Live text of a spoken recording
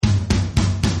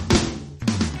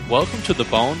Welcome to the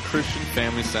Bowen Christian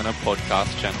Family Centre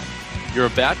podcast channel. You're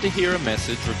about to hear a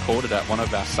message recorded at one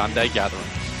of our Sunday gatherings.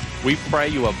 We pray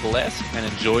you are blessed and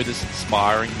enjoy this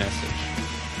inspiring message.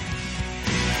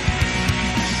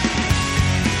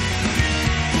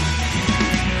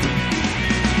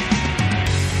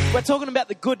 We're talking about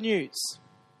the good news.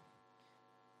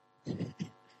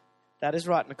 That is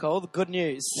right, Nicole, the good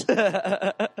news.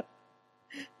 And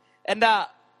I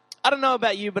don't know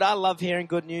about you, but I love hearing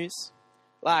good news.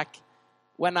 Like,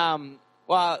 when,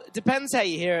 well, it depends how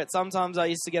you hear it. Sometimes I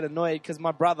used to get annoyed because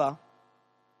my brother,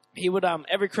 he would,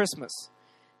 every Christmas,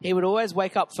 he would always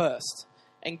wake up first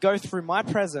and go through my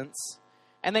presents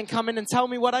and then come in and tell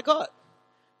me what I got.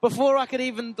 Before I could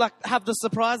even have the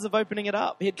surprise of opening it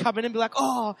up, he'd come in and be like,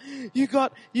 "Oh, you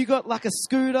got like a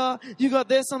scooter, you got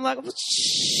this." I'm like,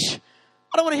 "Shh,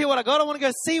 I don't want to hear what I got. I want to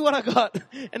go see what I got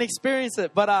and experience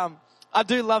it." But I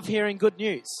do love hearing good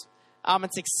news.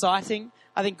 It's exciting.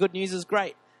 I think good news is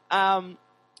great. And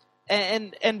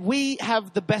we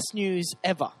have the best news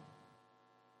ever.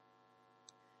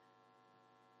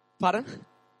 Pardon?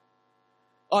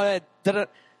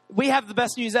 We have the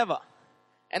best news ever.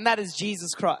 And that is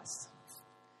Jesus Christ.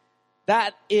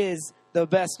 That is the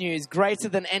best news. Greater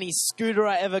than any scooter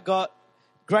I ever got.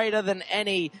 Greater than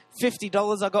any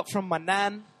 $50 I got from my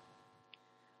nan.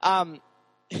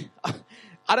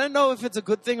 I don't know if it's a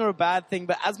good thing or a bad thing,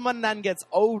 but as my nan gets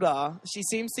older, she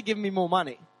seems to give me more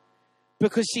money.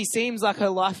 Because she seems like her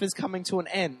life is coming to an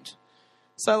end.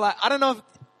 So, I don't know if,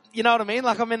 you know what I mean?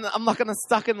 I'm not going to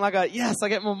stuck in yes, I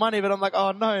get more money, but I'm like,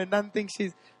 oh no, nan thinks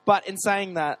she's... But in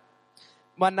saying that,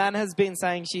 my nan has been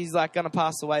saying she's going to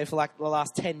pass away for the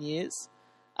last 10 years.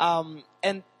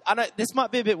 And I know this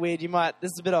might be a bit weird.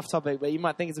 This is a bit off topic, but you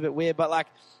might think it's a bit weird. But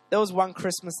there was one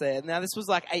Christmas there. Now this was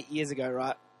 8 years ago,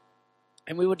 right?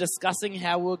 And we were discussing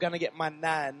how we were going to get my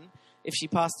nan, if she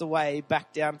passed away,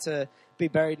 back down to be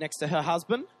buried next to her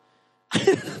husband.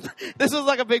 This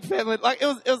was a big family. It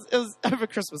was over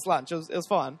Christmas lunch. It was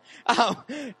fine.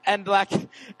 And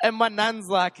my nan's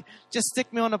just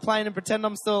stick me on a plane and pretend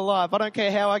I'm still alive. I don't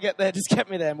care how I get there. Just get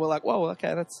me there. And we're like, whoa,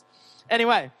 okay,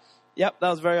 anyway. Yep, that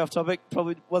was very off topic.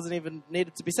 Probably wasn't even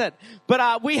needed to be said.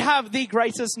 But we have the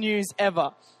greatest news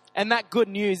ever. And that good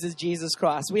news is Jesus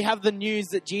Christ. We have the news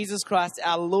that Jesus Christ,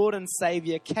 our Lord and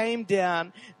Savior, came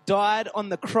down, died on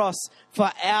the cross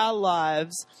for our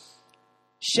lives,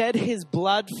 shed his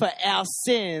blood for our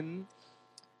sin,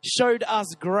 showed us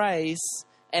grace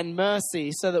and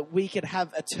mercy so that we could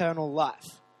have eternal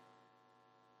life.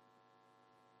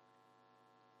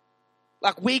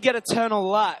 We get eternal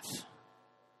life.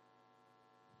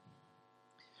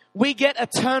 We get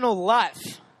eternal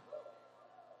life.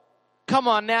 Come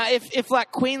on, now, if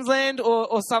Queensland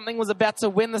or something was about to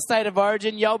win the State of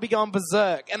Origin, you'll be going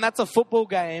berserk. And that's a football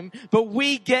game. But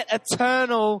we get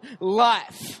eternal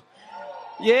life.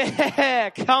 Yeah,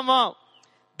 come on.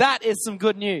 That is some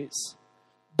good news.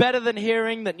 Better than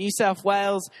hearing that New South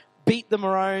Wales beat the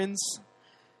Maroons.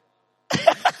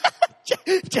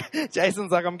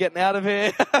 Jason's like, I'm getting out of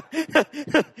here.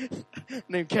 Don't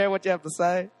even care what you have to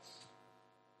say.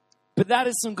 But that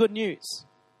is some good news.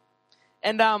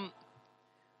 And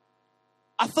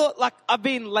I thought, I've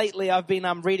been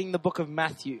reading the book of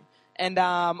Matthew. And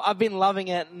I've been loving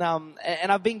it.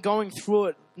 And I've been going through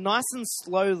it nice and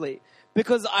slowly.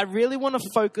 Because I really want to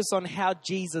focus on how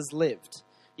Jesus lived.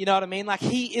 You know what I mean?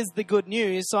 He is the good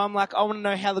news. So I'm I want to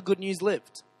know how the good news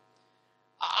lived.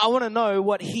 I want to know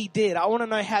what he did. I want to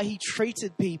know how he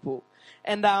treated people.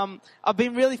 And I've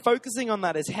been really focusing on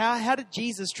that. Is how did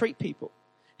Jesus treat people?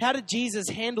 How did Jesus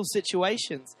handle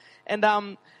situations?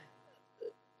 And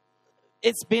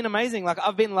it's been amazing.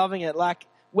 I've been loving it.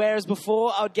 Whereas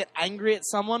before I would get angry at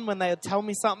someone when they would tell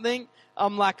me something.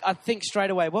 I think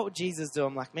straight away, what would Jesus do?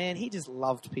 I'm man, he just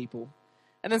loved people.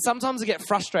 And then sometimes I get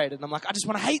frustrated and I'm I just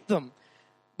want to hate them.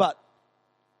 But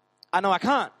I know I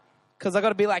can't because I got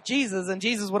to be like Jesus and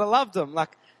Jesus would have loved them. I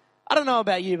don't know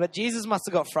about you, but Jesus must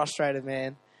have got frustrated,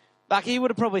 man. He would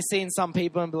have probably seen some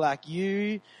people and be like,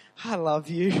 I love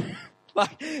you.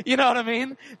 You know what I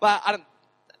mean?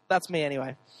 That's me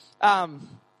anyway. But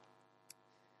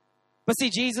see,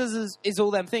 Jesus is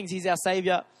all them things. He's our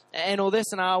Savior. And all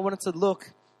this, and I wanted to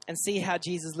look and see how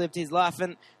Jesus lived his life.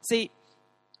 And see,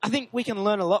 I think we can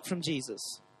learn a lot from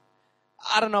Jesus.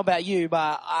 I don't know about you,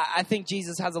 but I think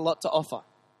Jesus has a lot to offer.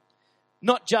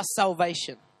 Not just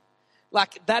salvation.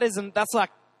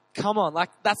 Come on,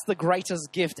 that's the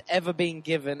greatest gift ever being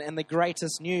given and the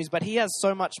greatest news. But he has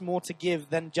so much more to give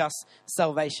than just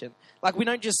salvation. We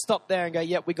don't just stop there and go,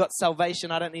 yep, we got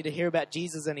salvation. I don't need to hear about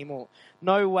Jesus anymore.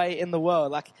 No way in the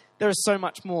world. There is so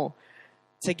much more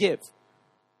to give.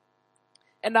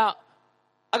 And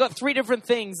I got 3 different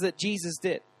things that Jesus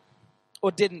did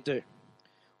or didn't do.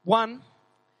 One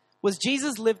was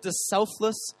Jesus lived a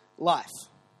selfless life.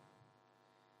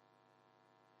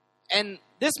 And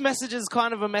this message is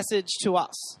kind of a message to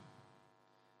us.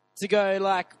 To go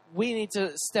like, we need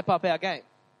to step up our game.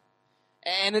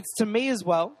 And it's to me as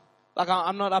well. Like,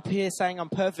 I'm not up here saying I'm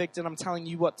perfect and I'm telling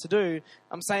you what to do.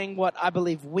 I'm saying what I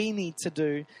believe we need to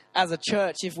do as a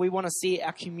church if we want to see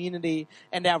our community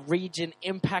and our region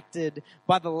impacted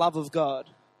by the love of God.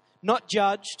 Not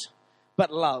judged,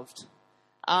 but loved.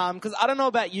 Because I don't know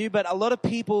about you, but a lot of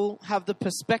people have the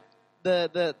perspective, is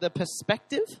that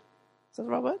the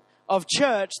right word? Of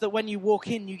church, that when you walk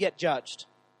in, you get judged.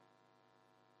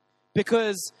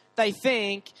 Because they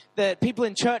think that people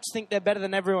in church think they're better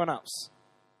than everyone else.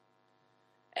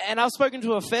 And I've spoken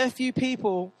to a fair few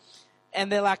people,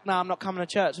 and they're like, "No, I'm not coming to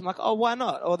church." I'm like, "Oh, why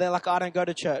not?" Or they're like, "I don't go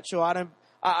to church," or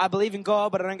I believe in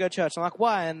God, but I don't go to church. I'm like,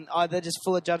 "Why?" And they're just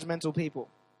full of judgmental people.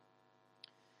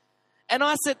 And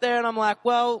I sit there and I'm like,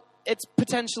 well, it's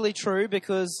potentially true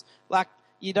because, like,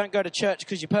 you don't go to church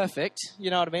because you're perfect.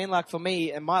 You know what I mean? Like, for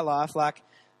me in my life, like,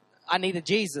 I needed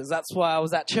Jesus. That's why I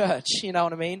was at church. You know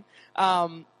what I mean?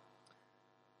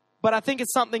 But I think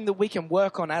it's something that we can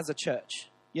work on as a church.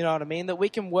 You know what I mean? That we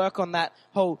can work on that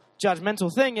whole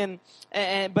judgmental thing.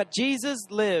 But Jesus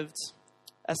lived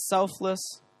a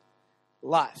selfless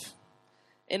life.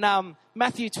 In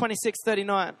Matthew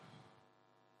 26:39,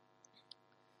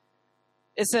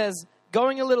 it says,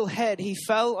 going a little ahead, he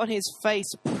fell on his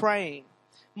face praying,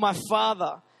 "My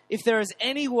Father, if there is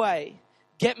any way,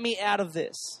 get me out of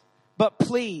this. But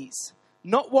please,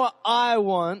 not what I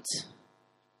want,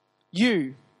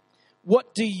 you.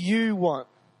 What do you want?"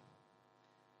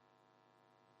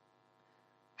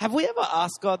 Have we ever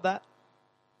asked God that?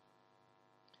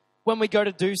 When we go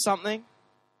to do something?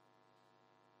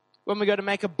 When we go to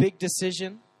make a big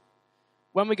decision?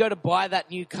 When we go to buy that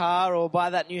new car or buy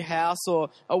that new house, or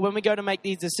when we go to make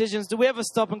these decisions, do we ever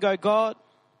stop and go, "God,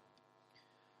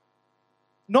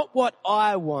 not what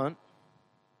I want,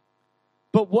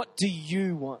 but what do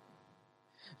you want?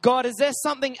 God, is there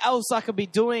something else I could be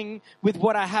doing with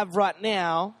what I have right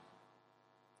now?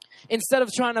 Instead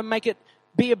of trying to make it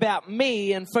be about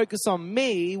me and focus on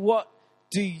me, what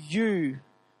do you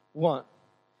want?"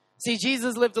 See,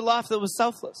 Jesus lived a life that was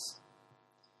selfless.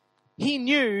 He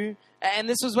knew, and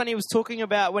this was when he was talking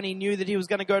about when he knew that he was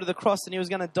going to go to the cross and he was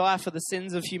going to die for the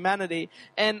sins of humanity.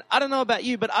 And I don't know about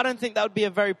you, but I don't think that would be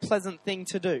a very pleasant thing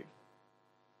to do.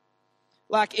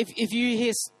 Like, if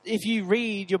you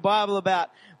read your Bible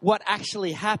about what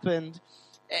actually happened,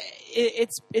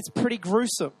 it's pretty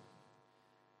gruesome.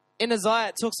 In Isaiah,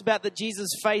 it talks about that Jesus'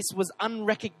 face was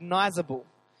unrecognizable.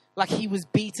 Like, he was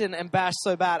beaten and bashed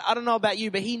so bad. I don't know about you,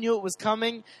 but he knew it was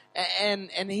coming,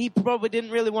 and he probably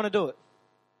didn't really want to do it.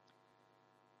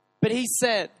 But he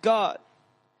said, "God,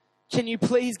 can you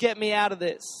please get me out of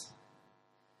this?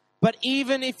 But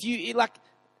even if you, like,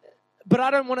 but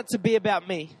I don't want it to be about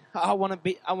me. I want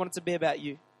it to be about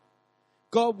you.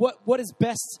 God, what is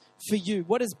best for you?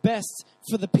 What is best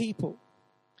for the people?"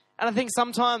 And I think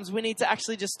sometimes we need to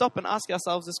actually just stop and ask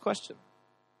ourselves this question.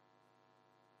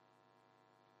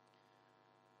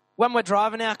 When we're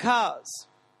driving our cars,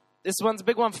 this one's a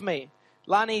big one for me.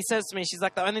 Lani says to me, she's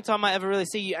like, "The only time I ever really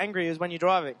see you angry is when you're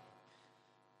driving."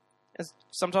 It's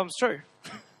sometimes true.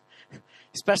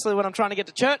 Especially when I'm trying to get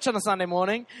to church on a Sunday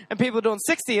morning and people are doing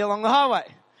 60 along the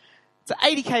highway. It's an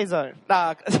 80k zone.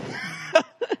 Nah.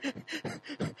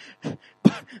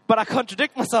 But I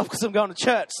contradict myself because I'm going to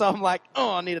church. So I'm like,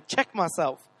 I need to check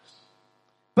myself.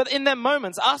 But in them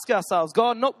moments, ask ourselves,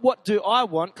 God, not what do I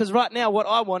want? Because right now what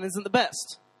I want isn't the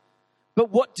best. But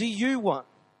what do you want?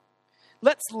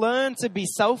 Let's learn to be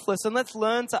selfless and let's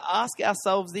learn to ask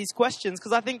ourselves these questions,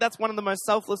 because I think that's one of the most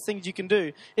selfless things you can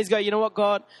do is go, "You know what,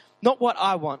 God? Not what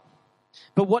I want,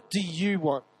 but what do you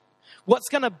want? What's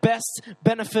going to best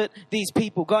benefit these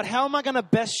people? God, how am I going to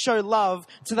best show love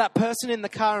to that person in the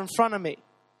car in front of me?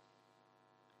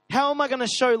 How am I going to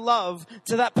show love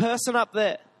to that person up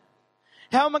there?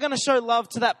 How am I going to show love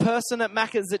to that person at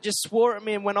Macca's that just swore at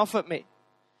me and went off at me?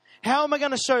 How am I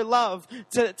going to show love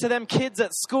to them kids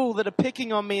at school that are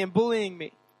picking on me and bullying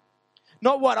me?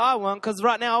 Not what I want, because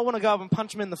right now I want to go up and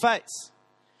punch them in the face.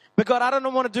 But God, I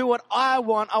don't want to do what I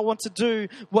want to do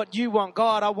what you want.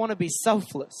 God, I want to be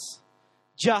selfless,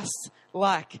 just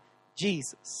like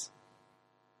Jesus.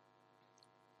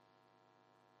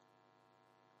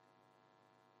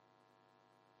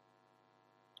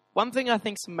 One thing I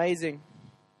think is amazing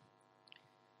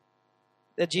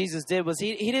that Jesus did was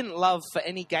he didn't love for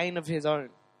any gain of his own.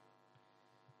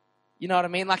 You know what I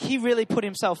mean? Like, he really put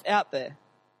himself out there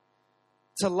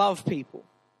to love people.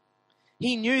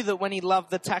 He knew that when he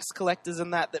loved the tax collectors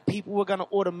and that people were going to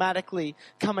automatically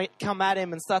come at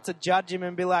him and start to judge him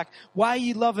and be like, why are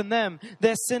you loving them?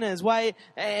 They're sinners. Why?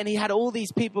 And he had all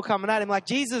these people coming at him. Like,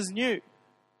 Jesus knew.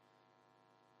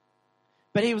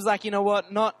 But he was like, you know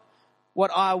what? Not what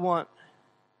I want,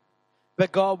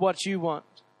 but God, what you want.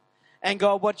 And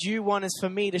God, what you want is for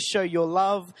me to show your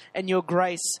love and your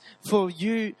grace. For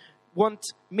you want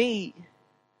me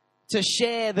to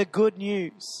share the good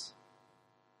news.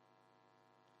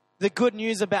 The good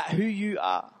news about who you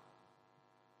are.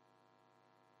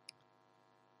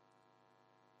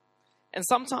 And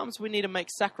sometimes we need to make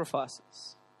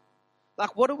sacrifices.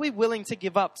 Like, what are we willing to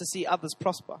give up to see others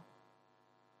prosper?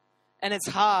 And it's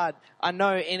hard. I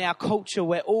know in our culture,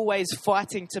 we're always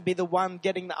fighting to be the one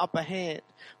getting the upper hand.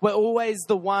 We're always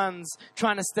the ones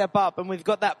trying to step up. And we've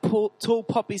got that tall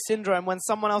poppy syndrome. When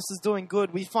someone else is doing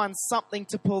good, we find something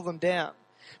to pull them down.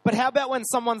 But how about when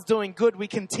someone's doing good, we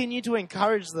continue to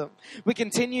encourage them. We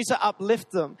continue to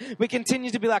uplift them. We continue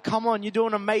to be like, come on, you're doing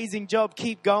an amazing job.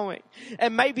 Keep going.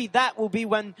 And maybe that will be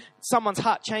when someone's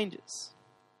heart changes.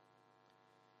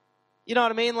 You know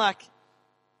what I mean? Like,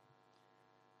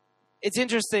 it's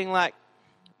interesting, like,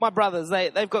 my brothers,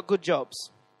 they've got good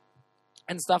jobs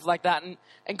and stuff like that.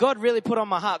 And God really put on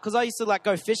my heart, because I used to, like,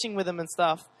 go fishing with them and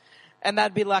stuff. And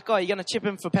they'd be like, oh, you're going to chip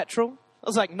him for petrol? I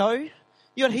was like, no, you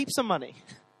got heaps of money.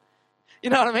 You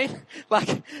know what I mean?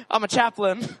 Like, I'm a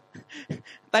chaplain.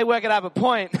 They work at Abbott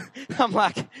Point. I'm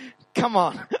like, come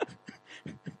on.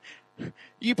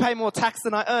 You pay more tax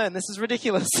than I earn. This is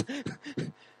ridiculous.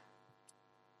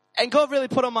 And God really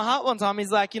put on my heart one time. He's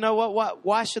like, you know what?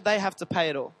 Why should they have to pay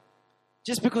it all?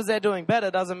 Just because they're doing better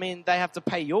doesn't mean they have to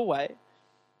pay your way.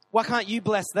 Why can't you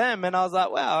bless them? And I was like,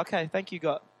 wow, okay, thank you,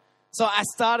 God. So I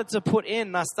started to put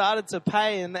in. I started to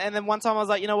pay. And then one time I was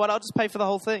like, you know what? I'll just pay for the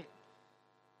whole thing.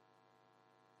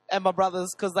 And my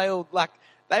brothers, because they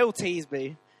all tease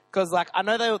me. Because, like, I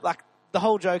know they like, the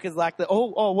whole joke is like,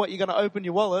 what, you're going to open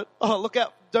your wallet? Oh, look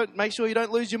out, make sure you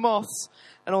don't lose your moths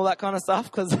and all that kind of stuff.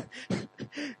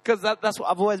 Because that's what,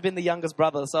 I've always been the youngest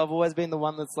brother. So I've always been the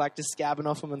one that's like just scabbing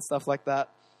off them and stuff like that.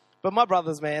 But my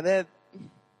brothers, man,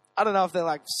 I don't know if they're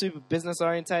like super business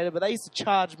orientated, but they used to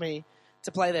charge me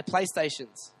to play their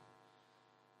PlayStations.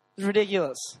 It's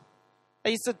ridiculous.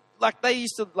 They used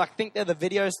to think they're the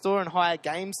video store and hire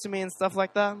games to me and stuff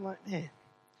like that. I'm like, man,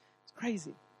 it's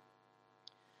crazy.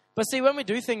 But see, when we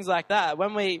do things like that,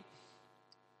 when we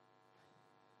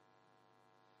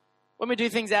do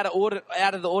things out of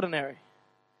the ordinary,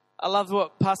 I loved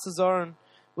what Pastor Zoran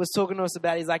was talking to us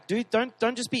about. He's like, dude,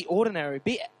 don't just be ordinary.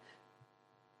 Be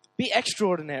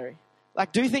extraordinary.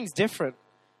 Like, do things different.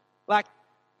 Like,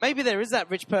 maybe there is that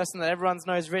rich person that everyone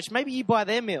knows rich. Maybe you buy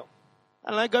their meal. I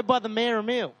don't know, go buy the mayor a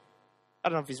meal. I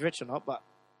don't know if he's rich or not, but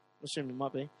I assume he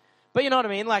might be. But you know what I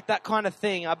mean? Like, that kind of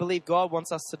thing, I believe God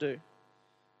wants us to do.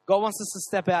 God wants us to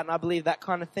step out, and I believe that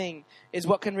kind of thing is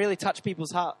what can really touch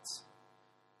people's hearts.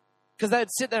 Because they'd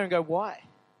sit there and go, why?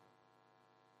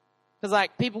 Because,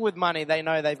 like, people with money, they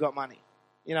know they've got money.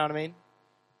 You know what I mean?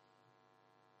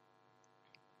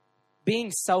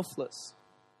 Being selfless.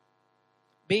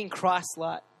 Being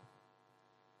Christ-like.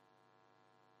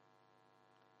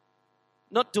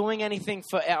 Not doing anything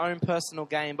for our own personal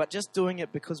gain, but just doing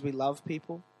it because we love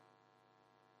people.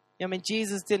 I mean,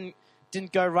 Jesus didn't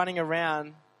go running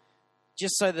around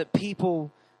just so that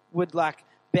people would like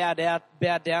bow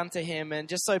down to him, and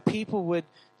just so people would,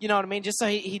 you know what I mean? Just so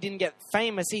he didn't get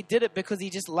famous. He did it because he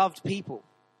just loved people.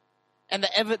 And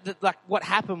what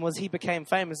happened was he became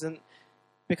famous, and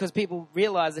because people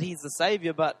realized that he's the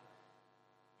Savior, but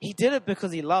he did it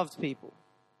because he loved people.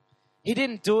 He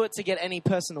didn't do it to get any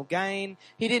personal gain.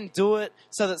 He didn't do it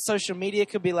so that social media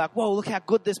could be like, whoa, look how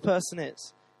good this person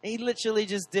is. He literally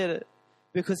just did it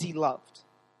because he loved.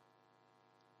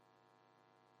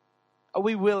 Are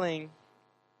we willing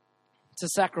to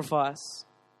sacrifice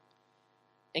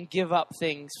and give up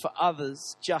things for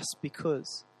others just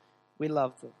because we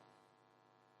love them?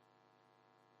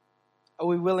 Are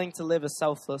we willing to live a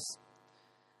selfless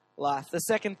life? The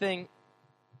second thing,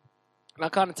 and I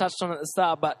kind of touched on it at the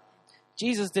start, but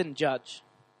Jesus didn't judge.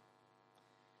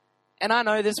 And I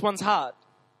know this one's hard,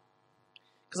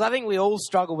 because I think we all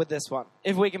struggle with this one,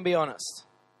 if we can be honest.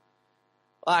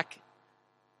 Like,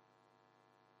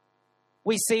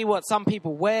 we see what some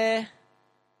people wear.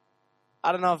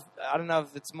 I don't know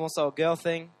if it's more so a girl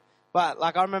thing, but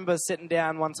like, I remember sitting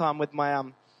down one time with my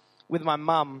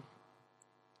mum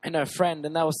and her friend,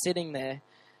 and they were sitting there,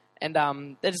 and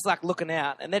they're just like looking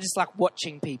out, and they're just like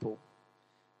watching people.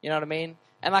 You know what I mean?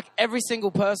 And like every single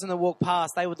person that walked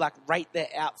past, they would like rate their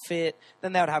outfit.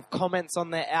 Then they would have comments on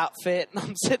their outfit. And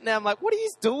I'm sitting there, I'm like, what are you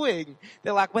doing?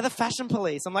 They're like, we're the fashion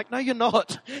police. I'm like, no, you're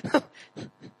not.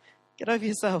 Get over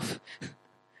yourself.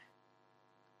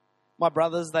 My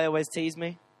brothers, they always tease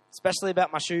me, especially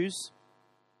about my shoes.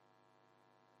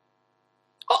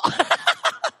 Oh.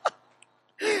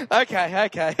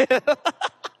 Okay.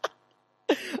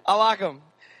 I like them.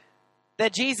 They're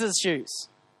Jesus shoes.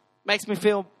 Makes me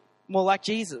feel more like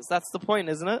Jesus. That's the point,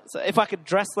 isn't it? So if I could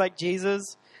dress like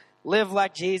Jesus, live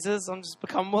like Jesus, I'm just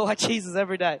becoming more like Jesus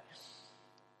every day.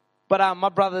 But my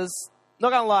brothers,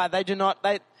 not gonna lie, they do not.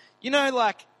 Like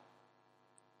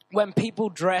when people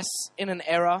dress in an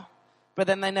era, but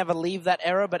then they never leave that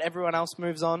era, but everyone else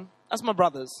moves on. That's my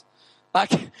brothers. Like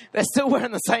they're still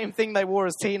wearing the same thing they wore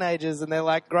as teenagers, and they're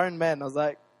like grown men. I was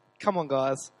like, come on,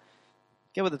 guys,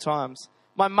 get with the times.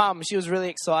 My mum, she was really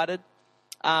excited.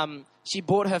 She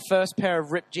bought her first pair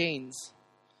of ripped jeans.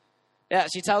 Yeah,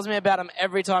 she tells me about them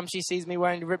every time she sees me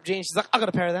wearing ripped jeans. She's like, I got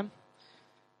a pair of them.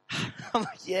 I'm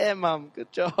like, yeah, Mum,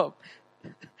 good job.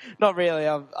 Not really.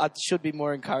 I should be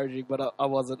more encouraging, but I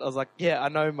wasn't. I was like, yeah, I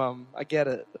know, Mum. I get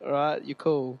it. All right, you're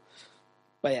cool.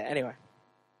 But yeah, anyway.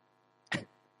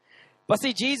 But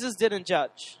see, Jesus didn't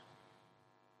judge.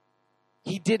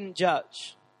 He didn't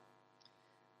judge.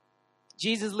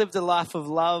 Jesus lived a life of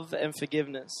love and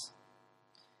forgiveness.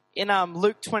 In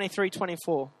Luke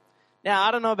 23:24. Now,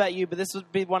 I don't know about you, but this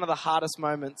would be one of the hardest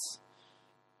moments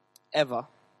ever.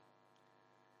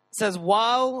 It says,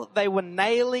 while they were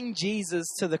nailing Jesus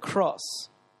to the cross,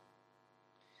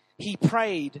 he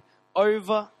prayed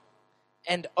over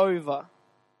and over,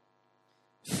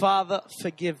 Father,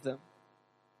 forgive them,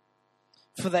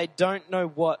 for they don't know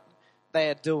what they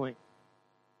are doing.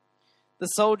 The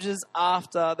soldiers,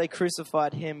 after they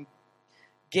crucified him,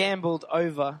 gambled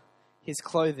over his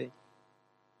clothing.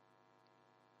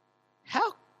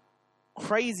 How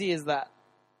crazy is that?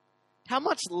 How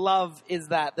much love is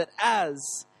that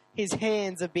as his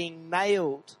hands are being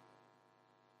nailed,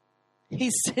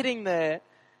 he's sitting there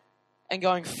and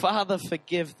going, Father,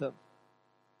 forgive them.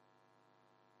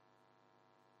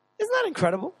 Isn't that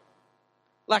incredible?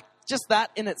 Like, just that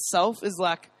in itself is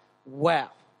like, wow.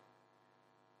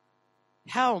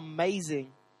 How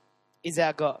amazing is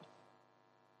our God?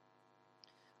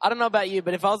 I don't know about you,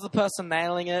 but if I was the person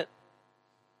nailing it,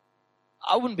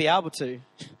 I wouldn't be able to.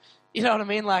 You know what I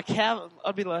mean? Like,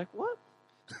 I'd be like, what?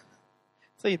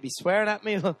 So you'd be swearing at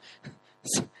me?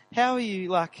 How are you,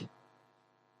 like...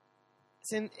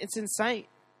 It's insane.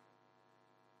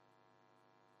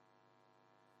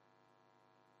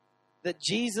 That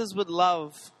Jesus would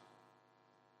love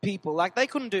people. Like, they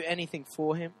couldn't do anything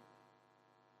for him.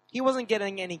 He wasn't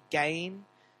getting any gain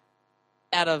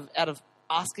out of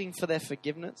asking for their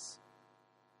forgiveness.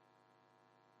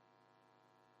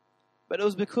 But it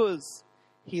was because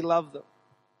he loved them.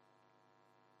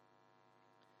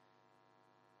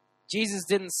 Jesus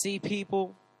didn't see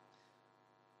people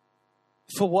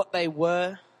for what they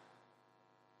were.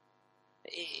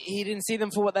 He didn't see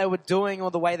them for what they were doing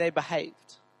or the way they behaved.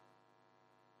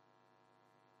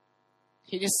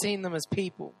 He just seen them as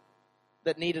people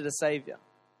that needed a savior.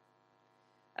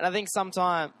 And I think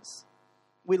sometimes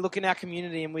we look in our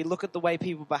community and we look at the way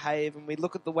people behave and we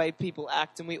look at the way people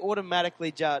act and we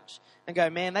automatically judge and go,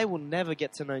 man, they will never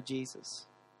get to know Jesus.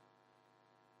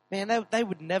 Man, they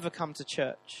would never come to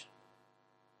church.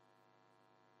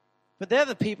 But they're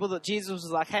the people that Jesus was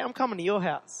like, hey, I'm coming to your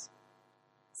house.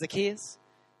 Zacchaeus,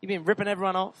 you've been ripping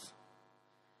everyone off.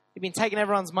 You've been taking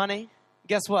everyone's money.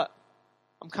 Guess what?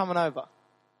 I'm coming over.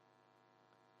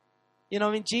 You know,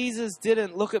 I mean, Jesus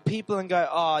didn't look at people and go,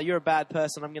 oh, you're a bad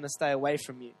person, I'm going to stay away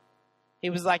from you. He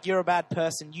was like, you're a bad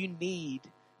person, you need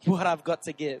what I've got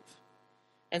to give.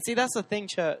 And see, that's the thing,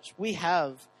 church. We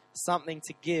have something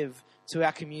to give to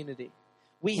our community.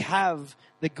 We have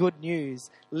the good news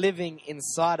living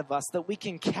inside of us that we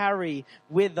can carry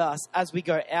with us as we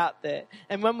go out there.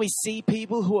 And when we see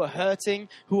people who are hurting,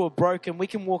 who are broken, we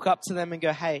can walk up to them and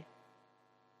go, hey,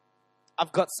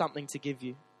 I've got something to give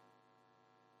you.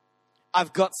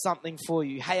 I've got something for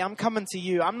you. Hey, I'm coming to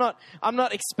you. I'm not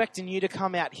expecting you to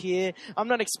come out here. I'm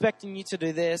not expecting you to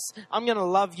do this. I'm going to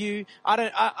love you.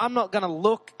 I'm not going to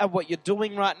look at what you're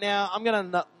doing right now. I'm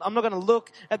not going to look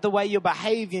at the way you're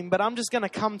behaving, but I'm just going to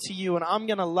come to you and I'm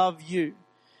going to love you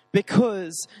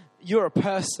because you're a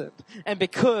person and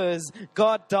because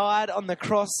God died on the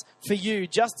cross for you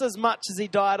just as much as he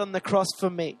died on the cross for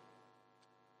me.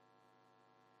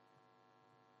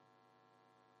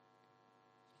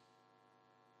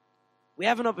 We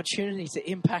have an opportunity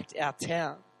to impact our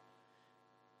town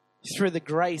through the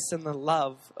grace and the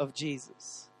love of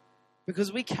Jesus.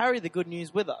 because we carry the good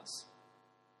news with us.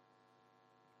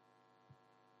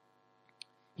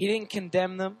 He didn't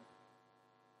condemn them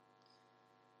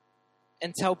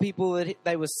and tell people that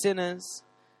they were sinners,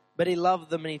 but he loved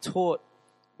them and he taught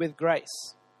with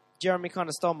grace. Jeremy kind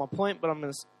of stole my point, but I'm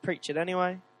going to preach it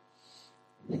anyway.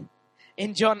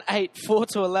 In John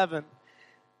 8:4-11,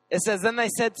 it says, "Then they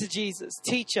said to Jesus,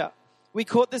 'Teacher, we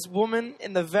caught this woman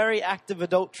in the very act of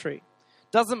adultery.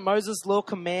 Doesn't Moses' law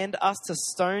command us to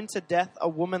stone to death a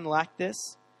woman like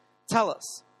this? Tell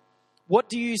us, what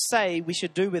do you say we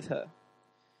should do with her?'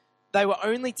 They were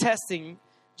only testing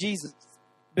Jesus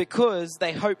because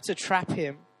they hoped to trap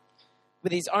him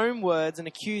with his own words and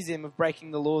accuse him of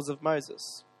breaking the laws of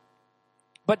Moses.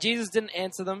 But Jesus didn't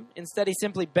answer them. Instead, he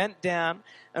simply bent down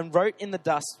and wrote in the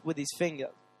dust with his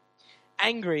finger.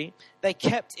 Angry, they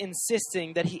kept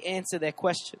insisting that he answer their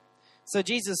question. So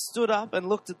Jesus stood up and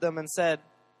looked at them and said,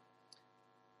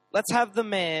 'Let's have the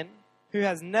man who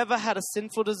has never had a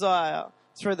sinful desire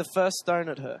throw the first stone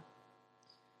at her.'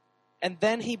 And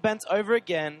then he bent over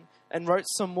again and wrote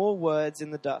some more words in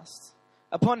the dust.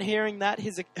 Upon hearing that,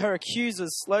 her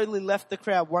accusers slowly left the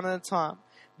crowd one at a time,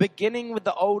 beginning with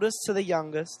the oldest to the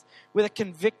youngest, with a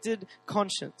convicted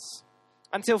conscience,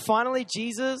 until finally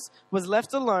Jesus was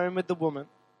left alone with the woman,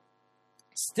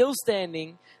 still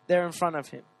standing there in front of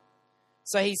him.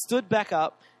 So he stood back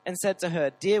up and said to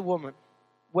her, 'Dear woman,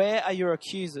 where are your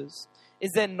accusers?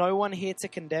 Is there no one here to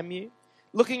condemn you?'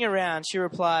 Looking around, she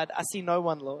replied, 'I see no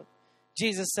one, Lord.'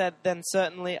 Jesus said, 'Then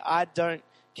certainly I don't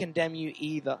condemn you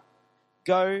either.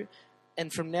 Go,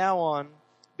 and from now on,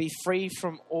 be free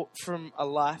from a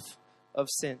life of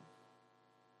sin.'"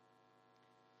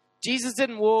 Jesus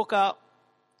didn't walk up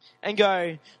and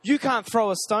go, "You can't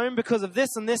throw a stone because of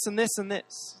this and this and this and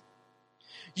this.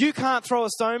 You can't throw a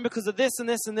stone because of this and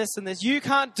this and this and this. You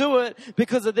can't do it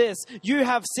because of this. You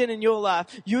have sin in your life."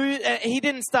 He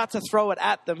didn't start to throw it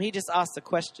at them. He just asked a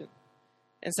question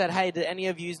and said, "Hey, do any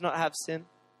of you not have sin?"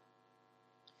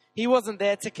 He wasn't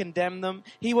there to condemn them.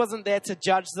 He wasn't there to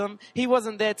judge them. He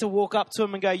wasn't there to walk up to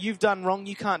them and go, "You've done wrong,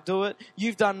 you can't do it.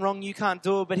 You've done wrong, you can't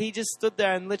do it." But he just stood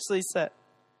there and literally said,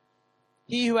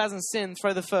 "He who hasn't sinned,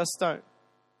 throw the first stone."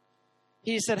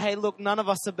 He just said, "Hey, look, none of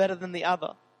us are better than the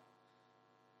other."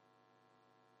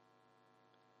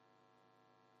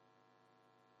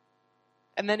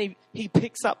 And then he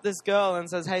picks up this girl and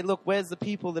says, "Hey, look, where's the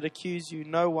people that accuse you?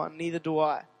 No one, neither do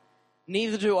I.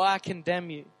 Neither do I condemn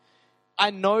you.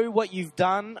 I know what you've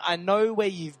done. I know where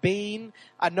you've been.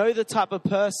 I know the type of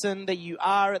person that you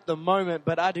are at the moment,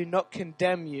 but I do not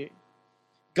condemn you.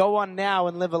 Go on now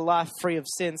and live a life free of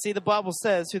sin." See, the Bible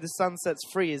says, "Who the Son sets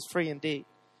free is free indeed."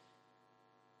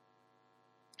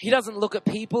 He doesn't look at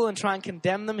people and try and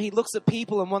condemn them. He looks at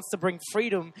people and wants to bring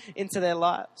freedom into their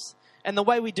lives. And the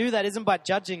way we do that isn't by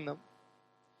judging them.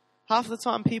 Half the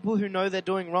time, people who know they're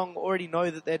doing wrong already know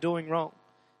that they're doing wrong.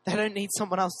 They don't need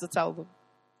someone else to tell them.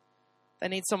 They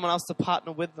need someone else to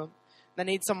partner with them. They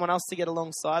need someone else to get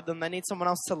alongside them. They need someone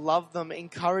else to love them,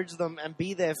 encourage them, and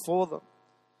be there for them.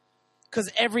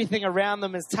 Because everything around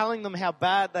them is telling them how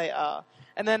bad they are.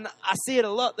 And then I see it a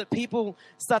lot that people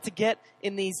start to get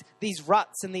in these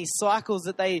ruts and these cycles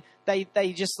that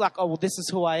they just like, "Oh, well, this is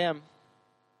who I am.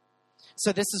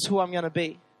 So this is who I'm going to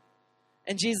be."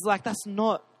 And Jesus is like, "That's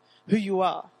not who you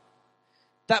are.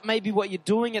 That may be what you're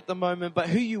doing at the moment, but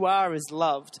who you are is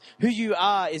loved. Who you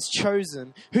are is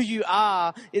chosen. Who you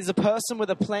are is a person with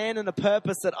a plan and a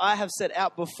purpose that I have set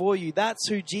out before you." That's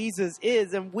who Jesus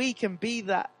is, and we can be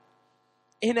that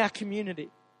in our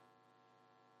community.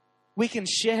 We can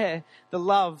share the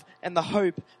love and the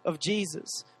hope of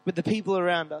Jesus with the people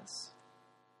around us.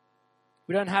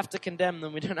 We don't have to condemn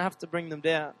them. We don't have to bring them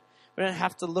down. We don't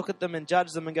have to look at them and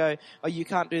judge them and go, "Oh, you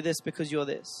can't do this because you're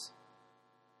this."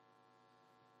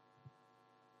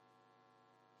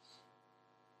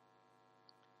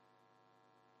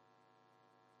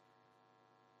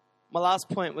 My last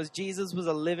point was Jesus was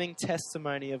a living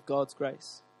testimony of God's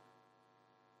grace.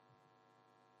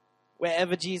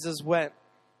 Wherever Jesus went,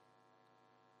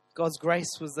 God's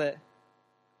grace was there.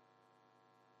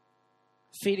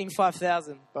 Feeding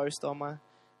 5,000. Boast on my,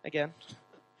 again.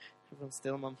 Everyone's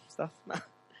stealing my stuff.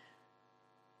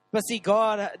 But see,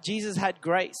 Jesus had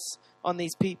grace on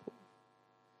these people.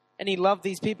 And he loved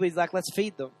these people. He's like, "Let's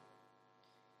feed them."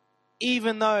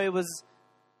 Even though it was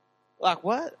like,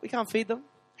 "What? We can't feed them?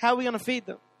 How are we going to feed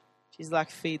them?" She's like,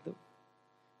 "Feed them."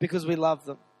 Because we love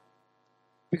them.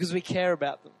 Because we care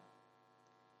about them.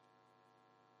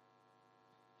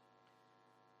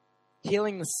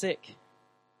 Healing the sick.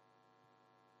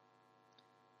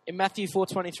 In Matthew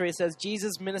 4:23 it says,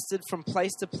 Jesus ministered from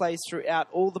place to place throughout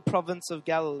all the province of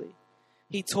Galilee,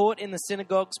 He taught in the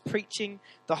synagogues, preaching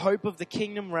the hope of the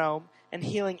kingdom realm and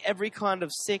healing every kind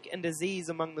of sick and disease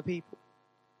among the people.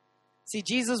 See,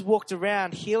 Jesus walked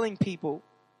around healing people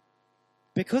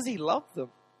because he loved them.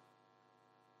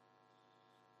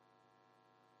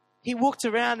 He walked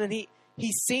around and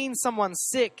he's seen someone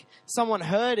sick, someone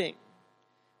hurting.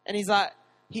 And he's like,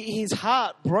 his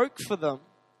heart broke for them.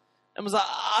 And was like,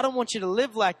 I don't want you to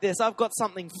live like this. I've got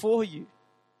something for you.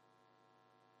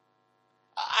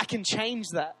 I can change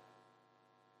that.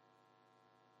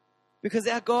 Because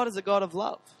our God is a God of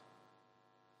love.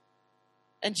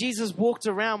 And Jesus walked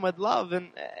around with love.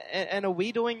 And are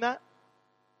we doing that?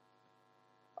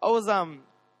 I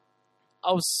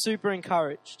was super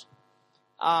encouraged.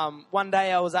 One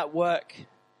day I was at work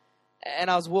and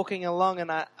I was walking along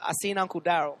and I seen Uncle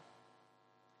Daryl.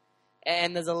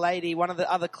 And there's a lady, one of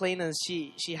the other cleaners,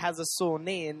 she has a sore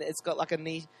knee and it's got like a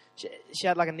knee, she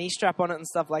had like a knee strap on it and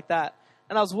stuff like that.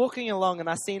 And I was walking along and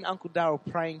I seen Uncle Daryl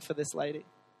praying for this lady.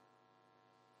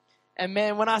 And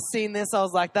man, when I seen this, I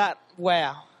was like,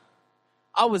 wow.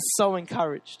 I was so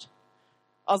encouraged.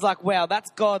 I was like, wow,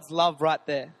 that's God's love right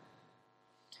there.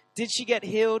 Did she get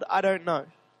healed? I don't know.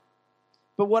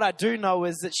 But what I do know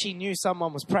is that she knew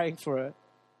someone was praying for her.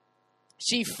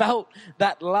 She felt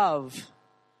that love.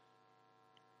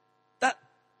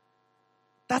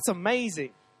 That's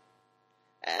amazing.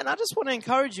 And I just want to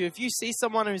encourage you, if you see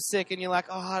someone who's sick and you're like,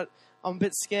 oh, I'm a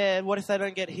bit scared, what if they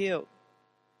don't get healed?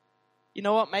 You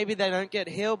know what? Maybe they don't get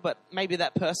healed, but maybe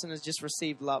that person has just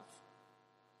received love.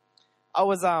 I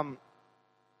was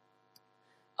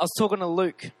talking to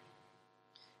Luke,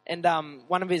 and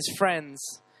one of his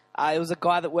friends, it was a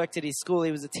guy that worked at his school.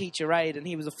 He was a teacher aide, and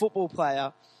he was a football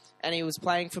player, and he was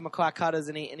playing for Mackay Cutters,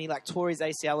 and he like tore his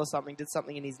ACL or something, did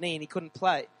something in his knee, and he couldn't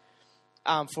play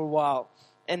for a while.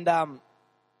 And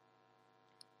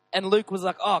Luke was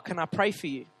like, oh, can I pray for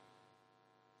you?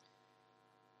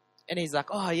 And he's like,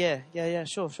 oh, yeah,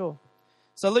 sure. So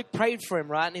Luke prayed for him,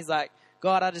 right? And he's like,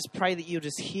 God, I just pray that you'll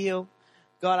just heal.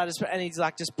 God, I just pray. And he's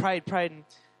like, just prayed. And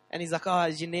he's like, oh,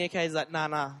 is your knee okay? He's like,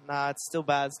 nah, it's still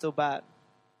bad.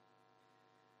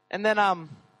 And then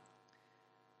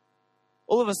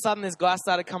all of a sudden, this guy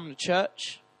started coming to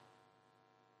church.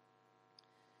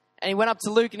 And he went up to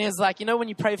Luke and he was like, you know, when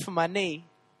you prayed for my knee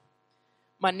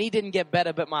didn't get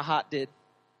better, but my heart did.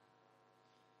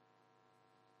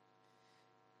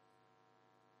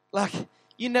 Like,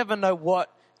 you never know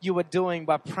what you were doing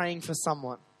by praying for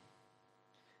someone.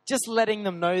 Just letting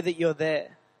them know that you're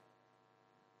there.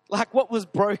 Like, what was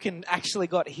broken actually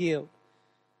got healed.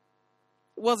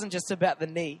 It wasn't just about the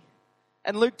knee.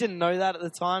 And Luke didn't know that at the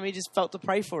time. He just felt to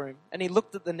pray for him. And he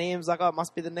looked at the knee and was like, oh, it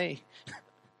must be the knee.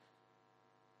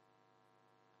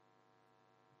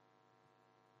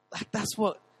 Like, that's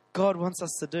what God wants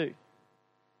us to do.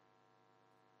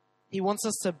 He wants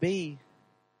us to be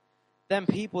them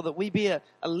people, that we be a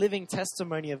living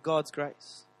testimony of God's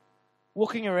grace.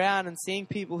 Walking around and seeing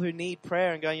people who need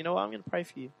prayer and going, you know what, I'm going to pray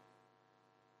for you.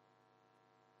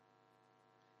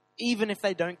 Even if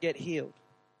they don't get healed.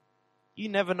 You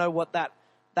never know what that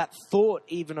thought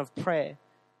even of prayer,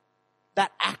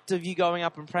 that act of you going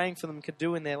up and praying for them could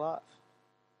do in their life.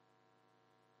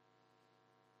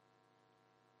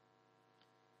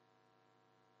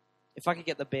 If I could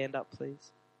get the band up,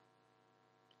 please.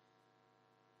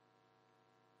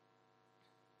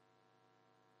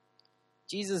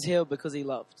 Jesus healed because he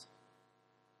loved.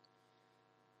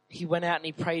 He went out and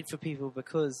he prayed for people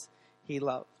because he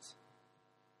loved.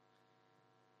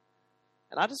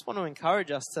 And I just want to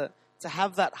encourage us to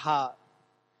have that heart.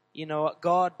 You know what?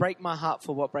 God, break my heart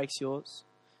for what breaks yours.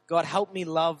 God, help me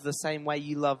love the same way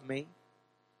you love me.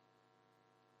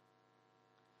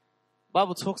 The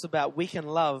Bible talks about we can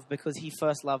love because he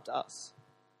first loved us.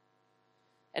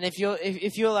 And if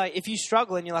you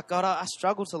struggle and you're like, God, I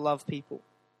struggle to love people.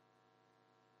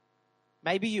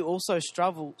 Maybe you also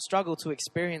struggle to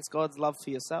experience God's love for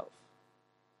yourself.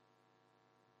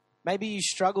 Maybe you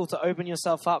struggle to open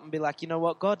yourself up and be like, you know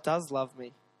what? God does love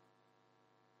me.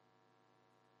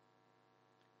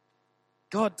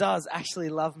 God does actually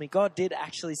love me. God did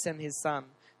actually send his son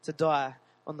to die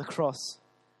on the cross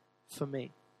for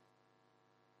me.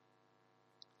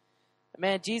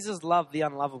 Man, Jesus loved the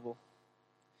unlovable.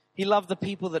 He loved the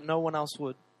people that no one else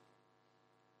would.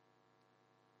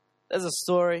 There's a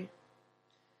story.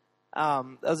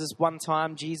 There was this one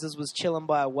time Jesus was chilling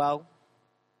by a well,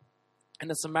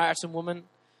 and a Samaritan woman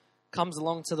comes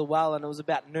along to the well, and it was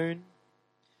about noon.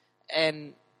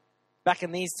 And back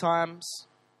in these times,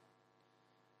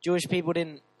 Jewish people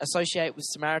didn't associate with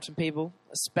Samaritan people,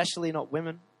 especially not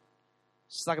women.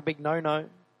 It's just like a big no-no.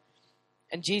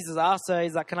 And Jesus asked her,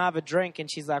 he's like, can I have a drink?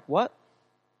 And she's like, what?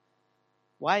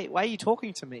 Why are you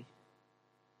talking to me?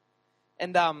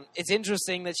 And it's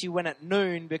interesting that she went at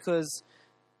noon because,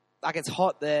 like, it's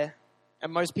hot there.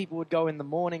 And most people would go in the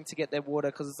morning to get their water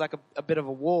because it's like a bit of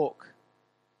a walk.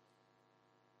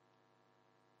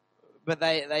 But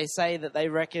they say that they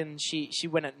reckon she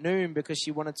went at noon because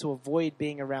she wanted to avoid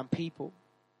being around people.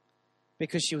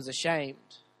 Because she was ashamed.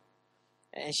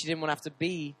 And she didn't want to have to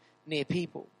be near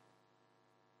people.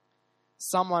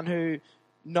 Someone who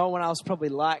no one else probably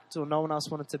liked or no one else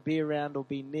wanted to be around or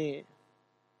be near.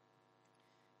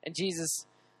 And Jesus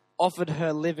offered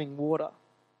her living water.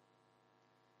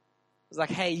 It was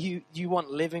like, hey, you want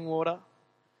living water?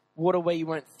 Water where you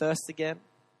won't thirst again?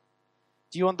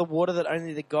 Do you want the water that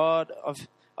only the God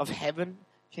of heaven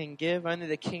can give? Only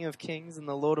the King of Kings and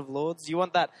the Lord of Lords? Do you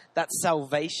want that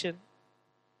salvation?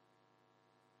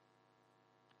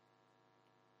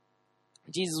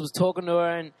 Jesus was talking to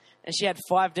her and she had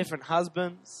 5 different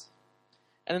husbands.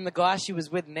 And then the guy she was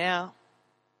with now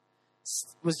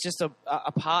was just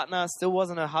a partner, still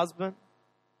wasn't her husband.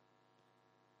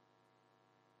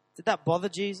 Did that bother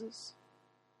Jesus?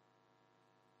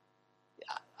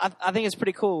 I think it's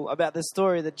pretty cool about this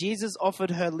story that Jesus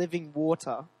offered her living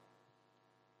water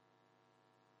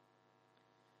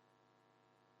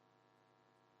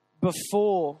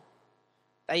before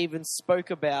they even spoke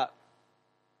about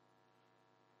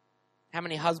how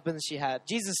many husbands she had.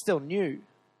 Jesus still knew.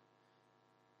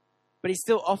 But he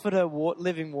still offered her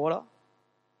living water.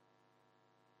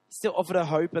 He still offered her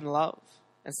hope and love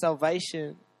and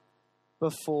salvation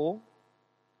before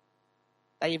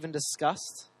they even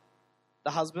discussed the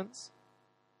husbands.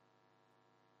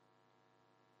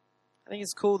 I think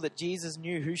it's cool that Jesus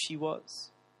knew who she was,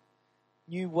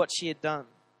 knew what she had done.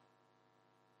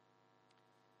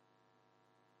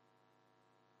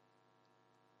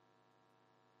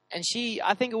 And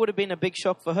I think it would have been a big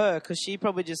shock for her because she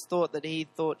probably just thought that he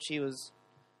thought she was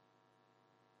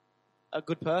a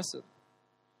good person.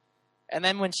 And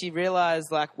then when she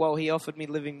realized, like, well, he offered me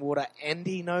living water and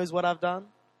he knows what I've done,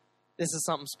 this is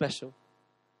something special.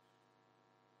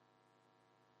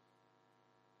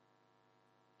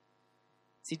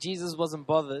 See, Jesus wasn't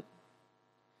bothered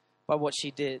by what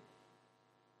she did.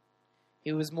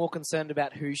 He was more concerned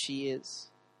about who she is.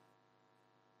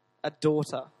 A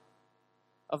daughter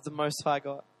of the Most High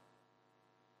God.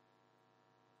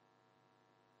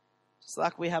 Just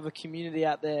like we have a community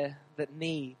out there that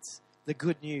needs the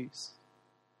good news.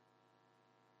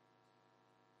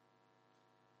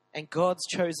 And God's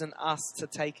chosen us to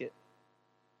take it.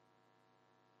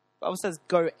 The Bible says,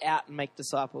 go out and make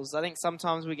disciples. I think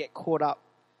sometimes we get caught up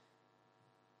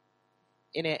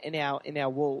in our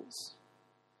walls.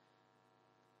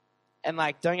 And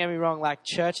like, don't get me wrong, like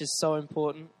church is so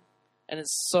important. And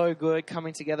it's so good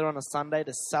coming together on a Sunday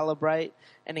to celebrate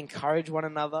and encourage one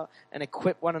another and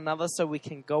equip one another so we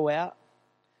can go out.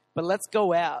 But let's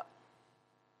go out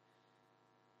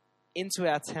into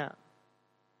our town.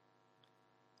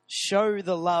 Show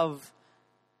the love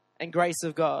and grace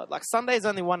of God. Like Sunday is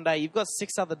only one day. You've got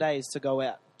 6 other days to go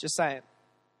out. Just saying.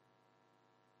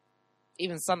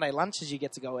 Even Sunday lunches you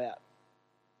get to go out.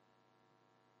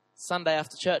 Sunday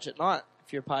after church at night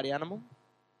if you're a party animal.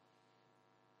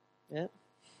 Yeah.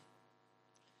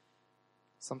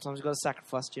 Sometimes you've got to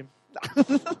sacrifice, Jim.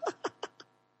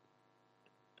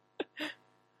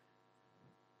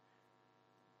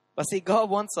 But see, God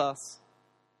wants us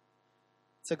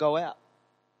to go out.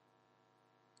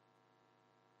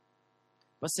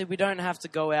 But see, we don't have to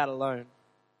go out alone.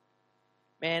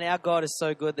 Man, our God is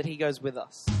so good that He goes with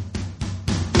us.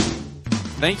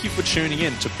 Thank you for tuning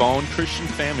in to Bowen Christian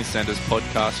Family Center's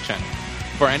podcast channel.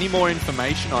 For any more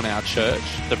information on our church,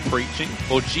 the preaching,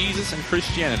 or Jesus and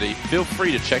Christianity, feel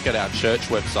free to check out our church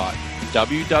website,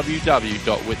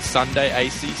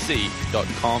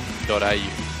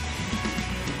 www.whitsundayacc.com.au.